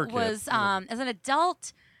Well, yeah, or kid, was yeah. as an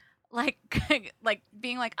adult, like like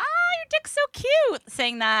being like, your dick's so cute,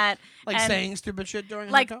 saying that, Like and saying stupid shit during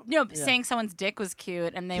a like hookup? no, Yeah. saying someone's dick was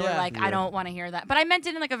cute, and they were Yeah. like, Yeah. I don't want to hear that, but I meant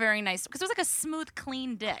it in like a very nice, because it was like a smooth,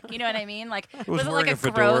 clean dick. You know what I mean? Like it was wasn't like wearing a a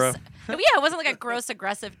fedora. gross. Yeah, it wasn't like a gross,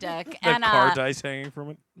 aggressive dick. That and car dice hanging from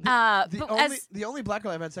it. The only black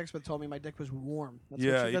girl I've had sex with told me my dick was warm. That's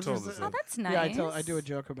Yeah, what you that's told what us she that. Oh, that's nice. Yeah, I do a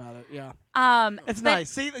joke about it. Yeah, it's but- nice.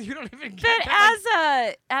 See, you don't even get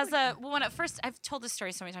But that. when at first I've told this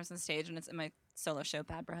story so many times on stage, and it's in my solo show,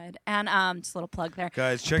 Bad Bride, and just a little plug there.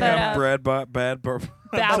 Guys, check But, out Bad Bad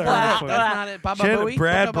That's Bride. not it. Baba Shannon, Booey?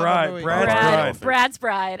 Brad Baba Bride. Booey. Brad's Bride. Brad's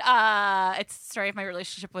Bride. It's the story of my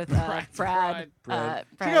relationship with Brad's Brad. Bride.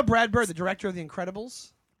 Check out Brad Bird, the director of The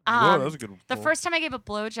Incredibles. Whoa, that was a good one. The first time I gave a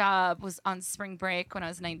blowjob was on spring break when I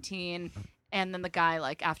was 19. And then the guy,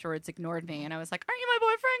 like, afterwards ignored me. And I was like, aren't you my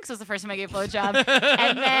boyfriend? Because it was the first time I gave a blowjob.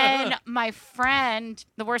 And then my friend,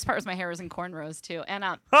 the worst part was my hair was in cornrows, too. And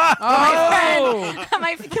Oh!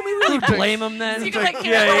 my friend, Can we really blame him then? So you can, like,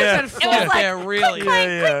 Yeah, yeah. it was like, there, really. clink,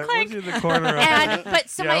 Yeah. clink, What's in the corner? And, but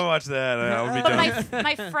so yeah, my, I'll watch that. I'll be but done.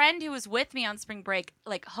 my friend who was with me on spring break,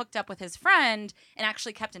 like, hooked up with his friend and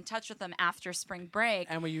actually kept in touch with him after spring break.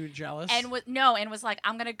 And were you jealous? And was like,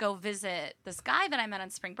 I'm gonna go visit this guy that I met on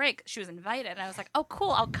spring break. She was invited. excited. And I was like, oh,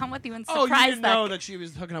 cool. I'll come with you and Oh, surprise you didn't know that she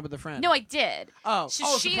was hooking up with a friend. No, I did. Oh, She-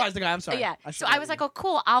 surprise the guy. I'm sorry. Yeah. I So I was like, oh,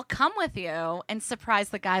 cool. I'll come with you and surprise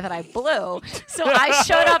the guy that I blew. So I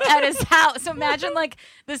showed up at his house. So imagine like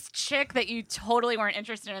this chick that you totally weren't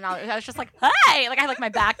interested in. I was just like, hey, like I had like my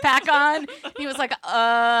backpack on. He was like,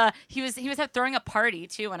 he was throwing a party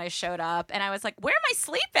too when I showed up, and I was like, where am I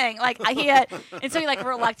sleeping? Like and so he like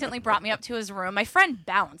reluctantly brought me up to his room. My friend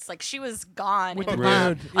bounced, like she was gone. With And,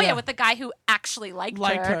 the dude. Oh yeah, with the guy who actually liked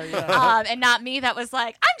her. Yeah. And not me that was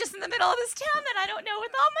like, I'm just in the middle of this town that I don't know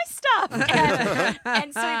with all my stuff.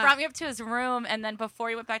 And so he brought me up to his room, and then before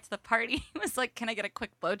he went back to the party, he was like, can I get a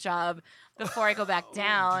quick blowjob before I go back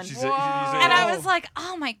down? And I was like,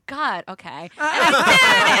 oh my God, okay. And I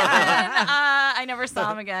did, and then, I never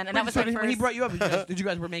saw him again. And that was my first. When he brought you up, did you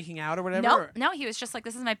guys were making out or whatever? No, he was just like,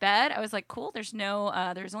 this is my bed. I was like, cool, there's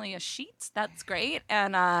only a sheet. That's great.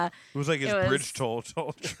 And it was like his bridge toll.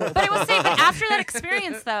 But I will say, but after that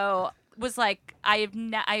experience though, was like I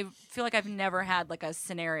feel like I've never had like a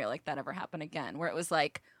scenario like that ever happen again, where it was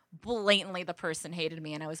like blatantly the person hated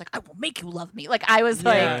me and I was like, I will make you love me. Like I was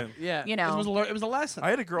like, you know, it was a lesson. I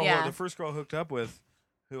had a girl, the first girl I hooked up with,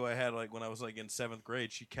 who I had like when I was like in 7th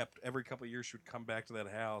grade. She kept every couple of years she would come back to that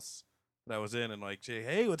house that I was in and like say,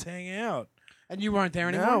 hey, let's hang out. And you weren't there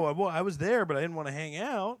anymore? No, well, I was there, but I didn't want to hang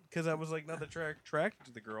out because I was like not attracted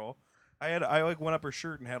to the girl. I like went up her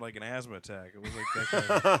shirt and had like an asthma attack. It was like that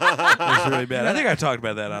it was really bad. I think I talked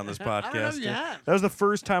about that on this podcast. Yeah. That was the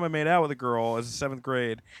first time I made out with a girl as a 7th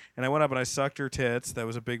grade, and I went up and I sucked her tits. That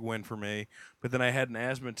was a big win for me. But then I had an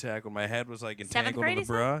asthma attack when my head was like entangled in the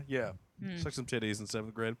bra. Yeah, sucked some titties in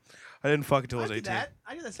 7th grade. I didn't fuck until I was 18.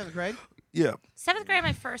 I did that 7th grade. Yeah. 7th grade,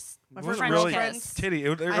 my first French really kiss.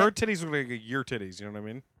 Her titties were like your titties. You know what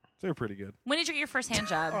I mean? They were pretty good. When did you get your first hand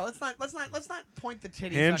job? Oh, let's not point the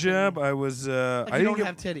titties. Hand job. I was. Like I don't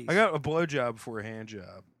have titties. I got a blowjob before a hand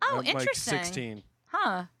job. Oh, I'm interesting. Like 16.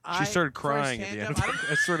 Huh. She started crying at the end.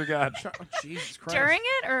 I swear to God. Jesus Christ. During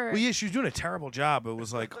it, or? Well, yeah, she was doing a terrible job. It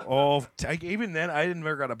was like even then, I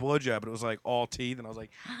never got a blowjob, but it was like all teeth, and I was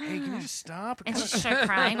like, "Hey, can you just stop?" And she started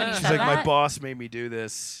crying when you said She's like, that? "My boss made me do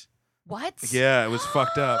this." What? Yeah, it was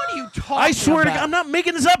fucked up. What are you talking about? I swear to God, I'm not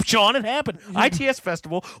making this up, Sean. It happened. ITS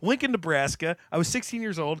Festival, Lincoln, Nebraska. I was 16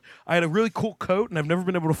 years old. I had a really cool coat, and I've never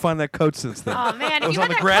been able to find that coat since then. Oh man, I if was you on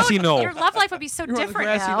had the that grassy coat, knoll. your love life would be so different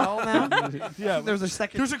now. Yeah, There's a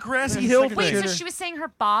second. There's a grassy there's a hill second thing. Wait, so shooter. she was saying her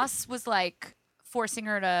boss was like forcing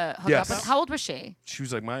her to hook Yes. up with. How old was she? She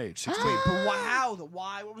was like my age, 16. Wait, but how?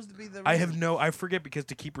 Why? What was to be the? I reason? have I forget because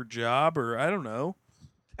to keep her job or I don't know.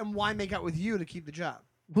 And why make out with you to keep the job?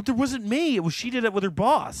 Well, there wasn't me. It was she did it with her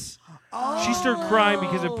boss. Oh. She started crying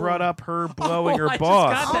because it brought up her blowing her I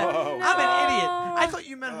boss. Just got that. Oh, I'm an idiot. no. I thought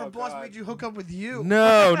you meant her boss made you hook up with you.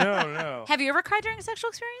 No. Have you ever cried during a sexual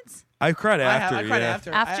experience? I cried after. I cried yeah.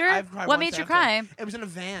 after. After? I've cried What once made you after. cry? It was in a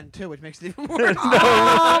van too, which makes it even worse.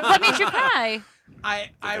 Oh, what made you cry? I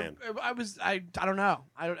don't know.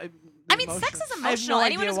 I mean, sex is emotional. no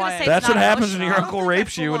Anyone idea who's going why to say That's it's what not happens when emotional. your I don't uncle think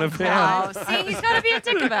rapes I you in a full van. on Oh, see, he's got to be a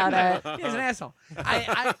dick about it. He's an asshole.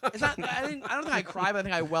 It's not. I don't think I cried, but I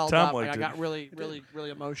think I welled Tom up. Like, liked I it. got really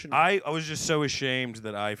emotional. I was just so ashamed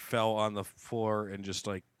that I fell on the floor and just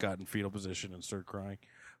like got in fetal position and started crying.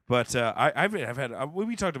 But I've had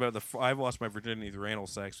we talked about I've lost my virginity through anal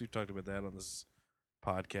sex. We've talked about that on this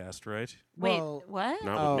podcast, right? Wait, Well, what?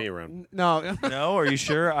 Not with me around. No. No, are you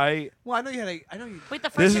sure? Well, I know you had a. I know you. Wait, the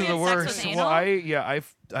first This time is you the had worst. sex was anal? Well,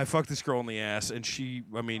 I fucked this girl in the ass, and she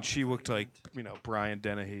looked like Brian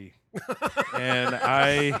Dennehy,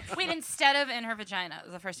 and Wait, instead of in her vagina, it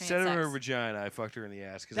was the first time you instead had of sex. her vagina, I fucked her in the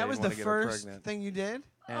ass because I That was didn't the want to get her first pregnant. thing you did.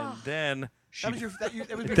 And then she That was your. That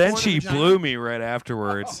was then before she the vagina? blew me right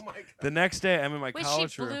afterwards. Oh my God. The next day, I'm in my Wait, she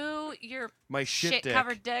college room. blew your My shit dick.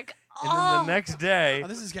 covered dick. And then the next day, Oh,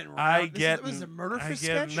 this is getting. I round. get. This is a murder I fist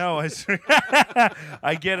get sketch. no.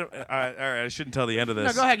 I get. All right, I shouldn't tell the end of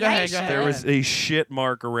this. No, go ahead. Go Yeah, ahead. you Go ahead. should. There was a shit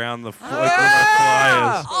mark around the like where Ah! my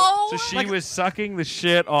fly is. Oh, So she was sucking the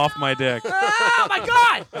shit off my dick. Oh my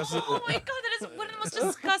God! oh my god, that is one of the most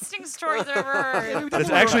disgusting stories I've ever heard. It's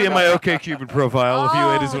actually in my OkCupid profile. If you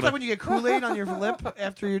ladies It's want like when you get Kool-Aid on your lip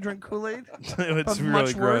after you drink Kool-Aid. to, it's But really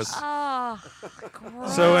much gross. worse. Oh,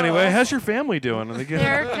 gross. So anyway, how's your family doing? Are they good?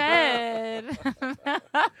 They're good.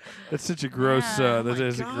 That's such a gross. Yeah. That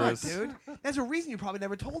is a God, gross. dude. That's a reason you probably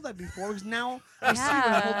never told that before, because now I see you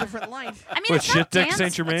in a whole different light. I mean, What, it's not shit dick Dan's,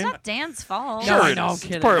 Saint Germain? It's not Dan's fault. No, Sure I it know, I'm is.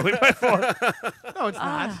 kidding. It's partly my fault. No, it's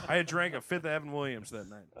not. I had drank a Fifth Avenue Williams that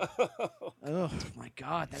night. Oh my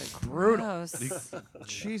God, that is brutal. Gross.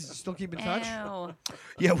 Jesus, still keep in touch? Ew.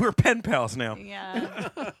 Yeah, we're pen pals now. Yeah.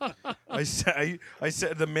 I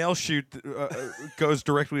said the mail chute goes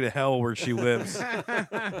directly to hell where she lives.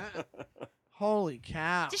 Holy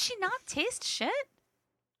cow. Did she not taste shit?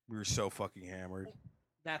 We were so fucking hammered.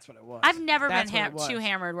 That's what it was. I've never That's been what it too was.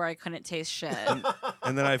 hammered where I couldn't taste shit.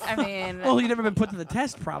 And then I mean, Well, you've never been put to the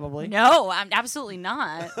test, probably. no, I'm absolutely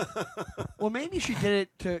not. Well, maybe she did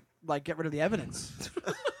it to like get rid of the evidence.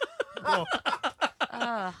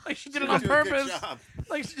 Like she did it on purpose.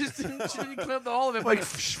 Like she didn't clear up all of it. like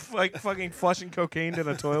like fucking flushing cocaine in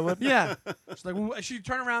a toilet. Yeah. She's like, she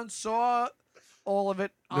turned around, saw all of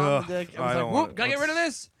it on Ugh, the dick, and I was don't like, wanna- "Whoop, gotta get rid of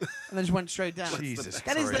this," and then just went straight down. Jesus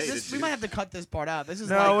That is Christ. we might have to cut this part out. This is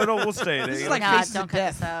No, like, we'll stay. This is there. like God, Faces don't of cut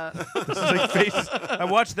Death. this out. This is like face. I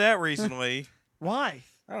watched that recently. why?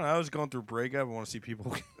 I don't know. I was going through a breakup. I want to see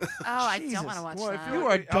people. Oh, I Jesus. don't want to watch Well, I that. feel You like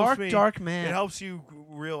are a it helps dark, me- dark man. It helps you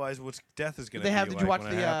realize what death is going to They be have. like Did you watch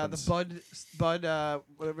when it the happens. Bud?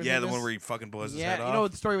 Whatever. Yeah, his the name one is? where he fucking blows his Yeah, head you off. know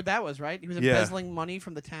what the story with that was, right? He was Yeah. embezzling money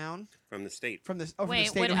from the town, From the state. from the Wait,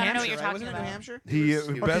 state what- of I New don't know what Hampshire. you're Right? Wasn't it talking New about. Hampshire? He was-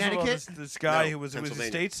 embezzled Connecticut? this guy No, who was a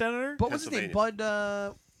Pennsylvania. state senator. What was his name?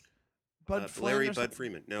 Pennsylvania. Bud Flynn Larry or Bud something?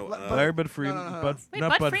 Freeman. No. Larry Bud Freeman, no, no. Bud, Wait,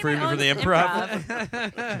 not Bud Bud Freeman Freeman from the owns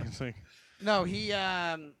improv. It's like- No, he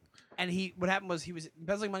what happened was he was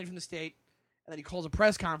embezzling money from the state, and then he calls a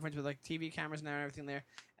press conference with like TV cameras and everything there,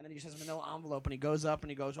 and then he just has a manila envelope, and he goes up and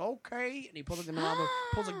he goes, "Okay," and he pulls out the manila envelope,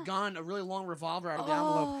 pulls a gun, a really long revolver out of the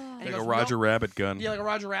envelope, and he like a goes, Roger "No." Rabbit gun. Yeah, like a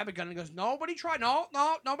Roger Rabbit gun, and he goes, "Nobody try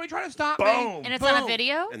to stop me." Boom. And it's on a Boom.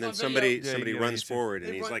 video? And then on somebody video. Yeah, somebody you runs need to- forward They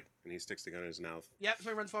and he's run- like, and he sticks the gun in his mouth. Yep, so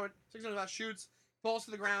he runs forward, sticks it about, shoots, falls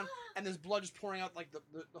to the ground, and there's blood just pouring out, like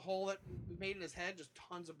the hole that we made in his head, just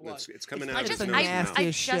tons of blood. It's coming It's out not of just his the nose and nasty- mouth. I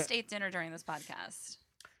as just shit. ate dinner during this podcast.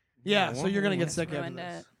 Yeah, so you're gonna get Just sick after ruined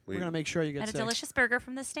this. it. We're gonna make sure you I get had a sick. delicious burger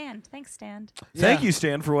from the stand. Thanks, Stand. Thank Yeah. you,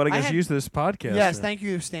 Stan, for letting I us had- use this podcast. Yes, thank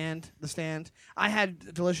you, Stand. The Stand. I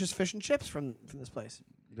had delicious fish and chips from this place.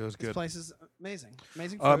 That was This good. place is amazing.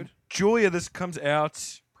 Amazing food. Julia, this comes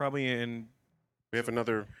out probably in. We have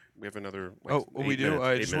another. Like, Oh, we 8 do. minutes,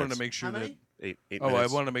 I 8 just wanted to minutes. make sure How that. many? Eight Oh, I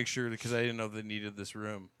minutes. wanted to make sure because I didn't know they needed this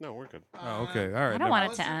room. No, we're good. Oh, okay, all right. I don't want it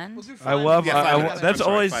Let's to do- end. we'll do I 5 love. minutes. Yeah, 5 minutes. That's I'm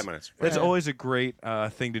sorry, always 5 minutes. that's Yeah. always a great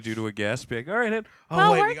thing to do to a guest. Be like, all right, oh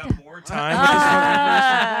Well, wait, we we're got done. more time.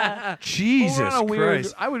 Ah. Jesus We're on a weird-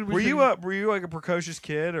 Christ! I would- we Were you should- were you like a precocious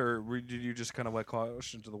kid, or did you just kind of like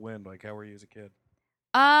caution to the wind? Like, how were you as a kid?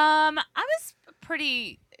 I was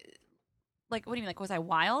pretty. Like, what do you mean? Like, was I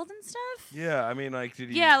wild and stuff? Yeah, I mean, like, did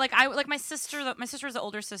you? Yeah, like my sister. My sister was an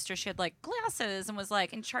older sister. She had like glasses and was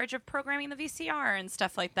like in charge of programming the VCR and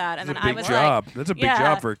stuff like that. And That's then a I big was job. like, That's a big yeah.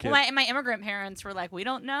 job for a kid. Well, my immigrant parents were like, we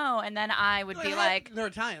don't know. And then I would be like, they're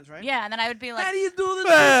Italians, right? yeah. And then I would be like, How do you do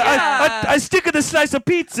this? I stick in a slice of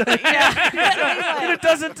pizza. Yeah. and it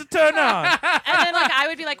doesn't turn on. and then like I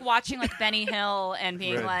would be like watching like Benny Hill and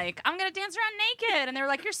being Right. like, I'm gonna dance around naked, and they were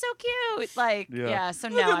like, you're so cute. Like, Yeah. yeah. So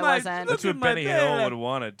Look no, at I my- wasn't. That's what Benny Hill would have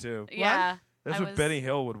wanted too. Yeah. That's I what was- Benny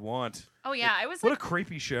Hill would want. Oh yeah, I was. What a Like,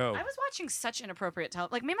 creepy show. I was watching such inappropriate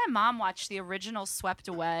television. Like me and my mom watched the original Swept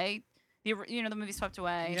Away. The movie Swept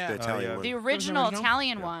Away. Yeah. The Italian yeah. one. The original original?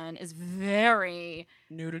 Italian Yeah. one is very,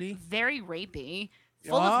 Nudity. very rapey.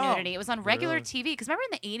 Full Oh, of nudity. It was on regular really? TV because remember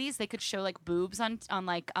in the '80s they could show like boobs on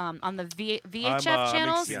the VHF I'm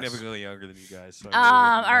channels. significantly younger than you guys. So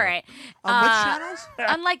All right. On which channels?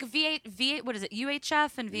 On like V8, what is it?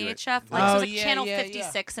 UHF and VHF. Like, Oh, so it was like yeah, channel yeah,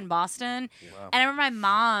 56 in Boston. Wow. And I remember my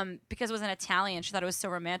mom, because it was an Italian, she thought it was so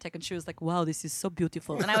romantic, and she was like, "Wow, this is so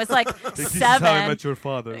beautiful." And I was like, This is 7. how I met your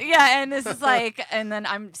father. Yeah, and this is like, and then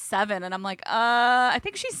I'm 7, and I'm like, I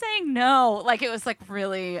think she's saying no. Like, it was like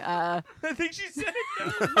really, I think she said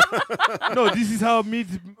no, this is how I meet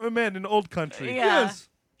a man in old country. yeah. Yes.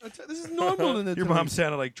 This is normal in Your mom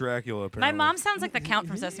sounded like Dracula, My apparently. mom sounds like the Count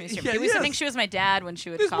from Sesame Street. Yeah, People used to yes. think she was my dad when she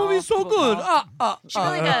would This call. movie's so people good. call. She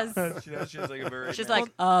really does. she has like a very. She's like,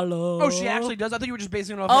 hello. Oh, she actually does. I thought you were just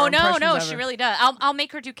basing it off. Oh her no, impressions no, of she her. really does. I'll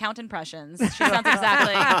make her do Count impressions. She sounds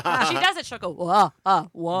exactly. She does it. She'll go,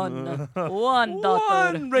 one daughter.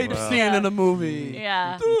 One rape Wow. scene in a movie.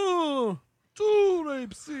 Yeah. Two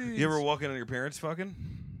rape scenes. You ever walk in on your parents fucking?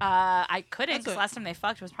 I couldn't That's because a- last time they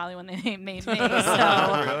fucked was probably when they made me. So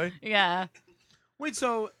Really? yeah. Wait,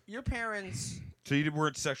 so your parents So you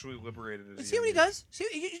weren't sexually liberated. As See what he does? See,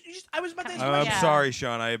 I was about to ask you. I'm Yeah. sorry,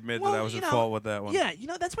 Sean. I admit Well, that I was you at know, fault with that one. Yeah,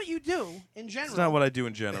 that's what you do in general. It's not what I do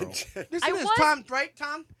in general. Listen I to this, was- Tom. Right,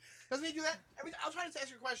 Tom? Doesn't he do that? I'll try to ask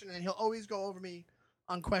you a question, and he'll always go over me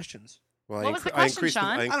on questions. Well, What was the question,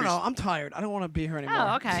 Sean? I don't know. I'm tired. I don't want to be here anymore.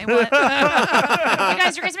 Oh, okay. Well, you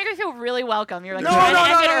guys make me feel really welcome. You're like, No, trying to no,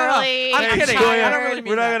 end no, it no, no. early. I'm kidding. Julia, I don't really mean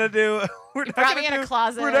we're not that. gonna do. We're not brought gonna me in a do-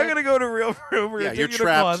 closet. We're not gonna go to real room. We're Yeah, gonna you're take you in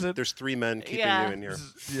a trapped. closet. There's 3 men keeping Yeah. you in here.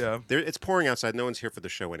 Yeah. It's pouring outside. No one's here for the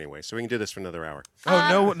show anyway, so we can do this for another hour.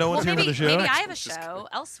 Oh, no one's here for maybe, the show. Maybe I have a Just show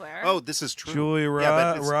elsewhere. Oh, this is true. Julia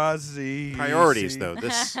Yeah, but it's Rozzi. priorities, though.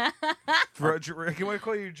 This Can I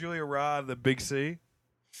call you Julia Rod, the Big C?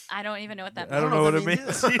 I don't even know what that I means. don't know what it that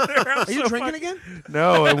means means either. I'm Are you so drinking fucking- again?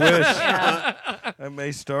 No, I wish. Yeah. I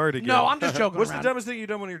may start again. No, I'm just joking What's around. the dumbest thing you've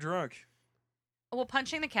done when you're drunk? Well,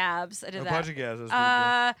 punching the cabs. I did Oh, that. punching gas. That's pretty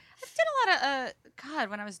I did a lot of God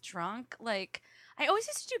when I was drunk. Like I always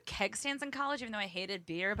used to do keg stands in college, even though I hated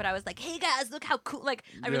beer. But I was like, "Hey guys, look how cool!" Like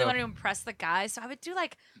I really Yeah. wanted to impress the guys, so I would do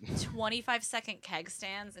like 25-second keg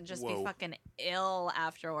stands and just be Whoa. fucking ill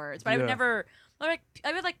afterwards. But I would Yeah. never. Like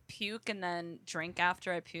I would like puke and then drink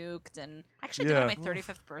after I puked, and I actually did it on my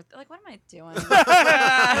 35th birthday. Like, what am I doing?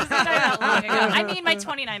 I was doing that long ago. I mean, my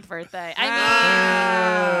 29th birthday.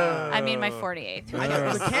 I mean my 48th. I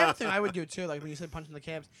know, the cab thing I would do too. Like when you said punching the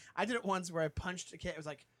cabs, I did it once where I punched a cab. It was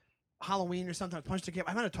like Halloween or something. I punched a cab.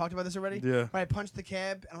 I might have talked about this already. Yeah. Where I punched the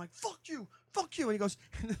cab and I'm like, "Fuck you, fuck you," and he goes,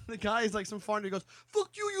 and the guy is like some foreigner. He goes, "Fuck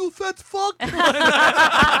you, you fat fuck."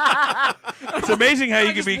 It's amazing how you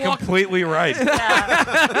can just be walked- completely right. Yeah.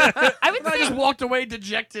 I would And I just say walked away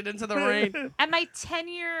dejected into the rain. at my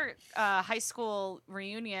 10-year high school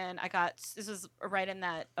reunion, this was right in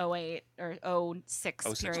that 08 or 06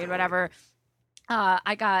 06 period, to whatever.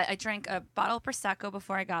 I drank a bottle of Prosecco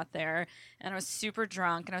before I got there, and I was super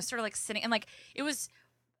drunk, and I was sort of like sitting, and like it was,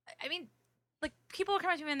 I mean, like people would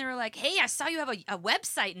come up to me and they were like, "Hey, I saw you have a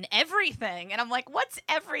website and everything," and I'm like, "What's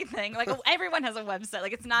everything?" Like everyone has a website,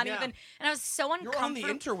 like it's not Yeah. even, and I was so You're on the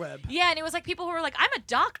uncomfortable. interweb. Yeah, and it was like people who were like, "I'm a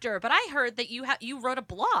doctor, but I heard that you wrote a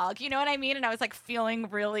blog." You know what I mean? And I was like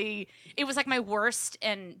feeling really. It was like my worst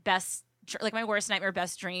and best. Like my worst nightmare,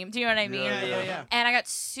 best dream. Do you know what I mean? Yeah. And I got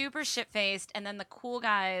super shit faced, and then the cool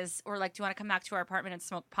guys were like, "Do you want to come back to our apartment and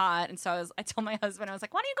smoke pot?" And so I told my husband, I was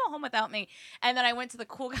like, "Why don't you go home without me?" And then I went to the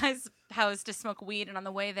cool guys' house to smoke weed, and on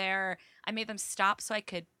the way there, I made them stop so I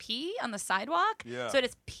could pee on the sidewalk. Yeah. So I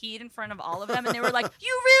just peed in front of all of them, and they were like,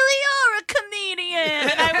 "You really are a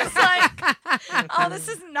comedian." And I was like, "Oh, this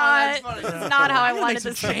is not funny. this is not how I You wanted make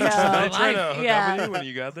some this to changes go." in Did they life. try to hook up Yeah. with you when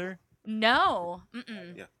you got there? No.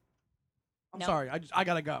 Mm-mm. Yeah. I'm No. sorry. I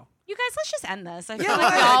gotta go. You guys, let's just end this. I Yeah, feel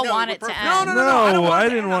like we no, all no, want we're it to perfect. end. No, I don't want I it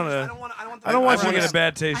didn't end. want to. I don't want. I don't want you to wanna- get a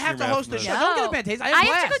bad taste I in have your to mouth. host from the this. show. Don't get a bad taste. I I have have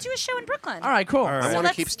to go blast. do a show in Brooklyn. All right, cool. All right. I So want to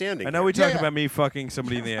let's- keep standing. I know we Yeah, talked yeah. about me fucking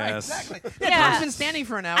somebody in the Right, ass. exactly. Yeah. Yeah, Tom's been standing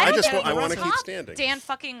for an hour. I don't just get want- I any wanna more keep talk. standing. Dan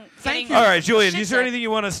fucking. Thank getting you. All right, Julia, shit is there sick. anything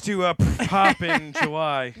you want us to pop in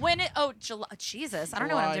July? When it? Oh, July. Jesus, I don't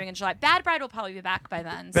know what I'm July. doing in July. Bad Bride will probably be back by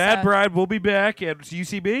then. Bad so. Bride will be back at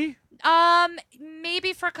UCB.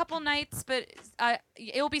 Maybe for a couple nights, but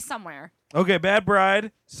it will be somewhere. Okay, Bad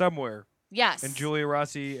Bride somewhere. Yes. And Giulia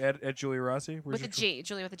Rossi at Giulia Rossi. Where's with a G.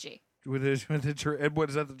 Julie with a G. With and what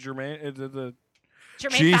is that? The Jermaine? The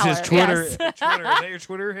Jermaine Jesus Fowler, Twitter. yes. Twitter. Is that your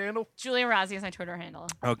Twitter handle? Julia Rozzi is my Twitter handle.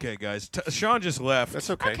 Okay, guys. Sean just left. That's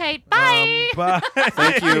okay. Okay, bye. Bye.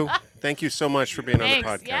 Thank you. Thank you so much for being on the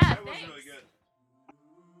Thanks. podcast. Yeah. That was thanks. really good.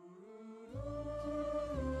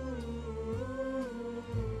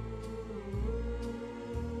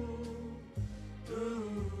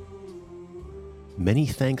 Many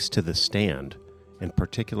thanks to The Stand, and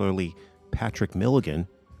particularly Patrick Milligan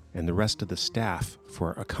and the rest of the staff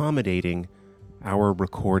for accommodating our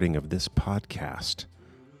recording of this podcast.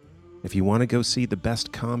 If you want to go see the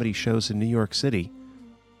best comedy shows in New York City,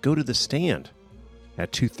 go to The Stand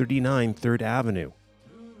at 239 3rd Avenue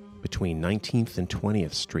between 19th and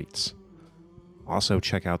 20th Streets. Also,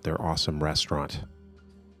 check out their awesome restaurant.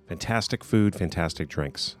 Fantastic food, fantastic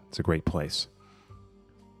drinks. It's a great place.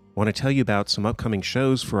 Want to tell you about some upcoming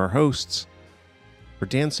shows for our hosts. For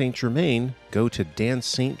Dan St. Germain, go to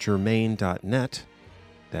danstgermain.net.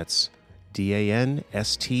 That's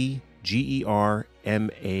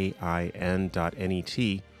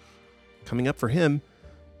danstgermain.net. Coming up for him,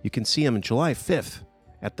 you can see him on July 5th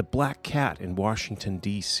at the Black Cat in Washington,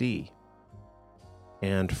 D.C.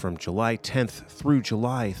 And from July 10th through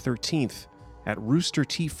July 13th at Rooster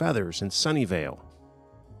Tea Feathers in Sunnyvale.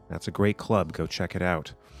 That's a great club. Go check it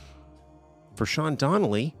out. For Sean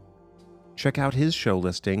Donnelly, check out his show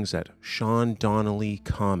listings at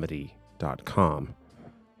SeanDonnellyComedy.com.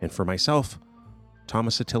 And for myself,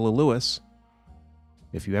 Thomas Attila Lewis.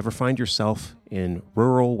 If you ever find yourself in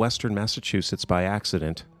rural Western Massachusetts by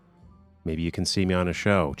accident, maybe you can see me on a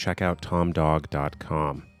show. Check out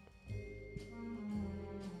tomdog.com.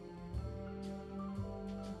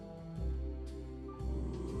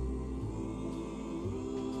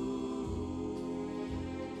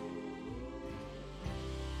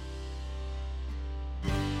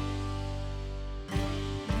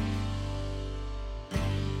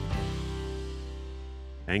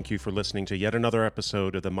 Thank you for listening to yet another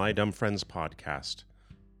episode of the My Dumb Friends podcast.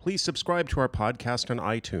 Please subscribe to our podcast on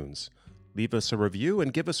iTunes. Leave us a review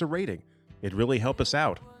and give us a rating. It'd really help us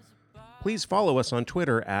out. Please follow us on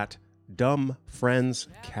Twitter at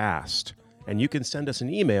DumbFriendsCast. And you can send us an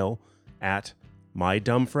email at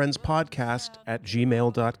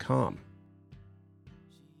mydumbfriendspodcast@gmail.com.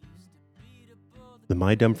 The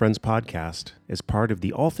My Dumb Friends podcast is part of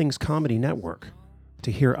the All Things Comedy Network.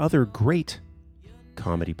 To hear other great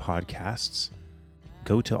comedy podcasts,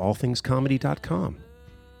 go to allthingscomedy.com.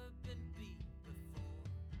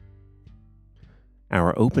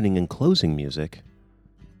 Our opening and closing music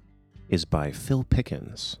is by Phil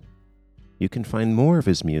Pickens. You can find more of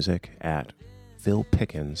his music at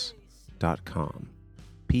philpickens.com.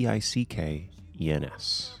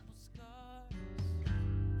 Pickens.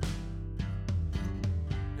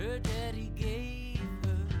 Her daddy gave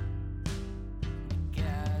her,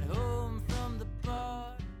 got home from the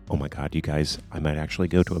bar. Oh my God, you guys, I might actually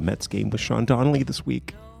go to a Mets game with Sean Donnelly this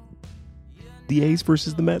week. The A's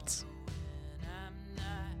versus the Mets. I'm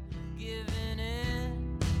not giving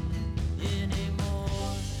in anymore.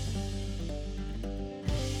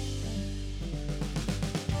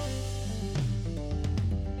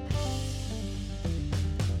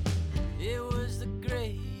 It was the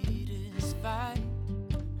greatest fight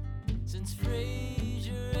since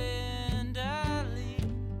Frazier and Ali,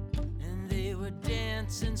 and they were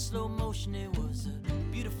dancing slow motion. It was a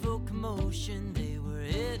beautiful commotion. They were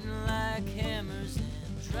hitting like hammers and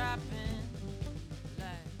dropping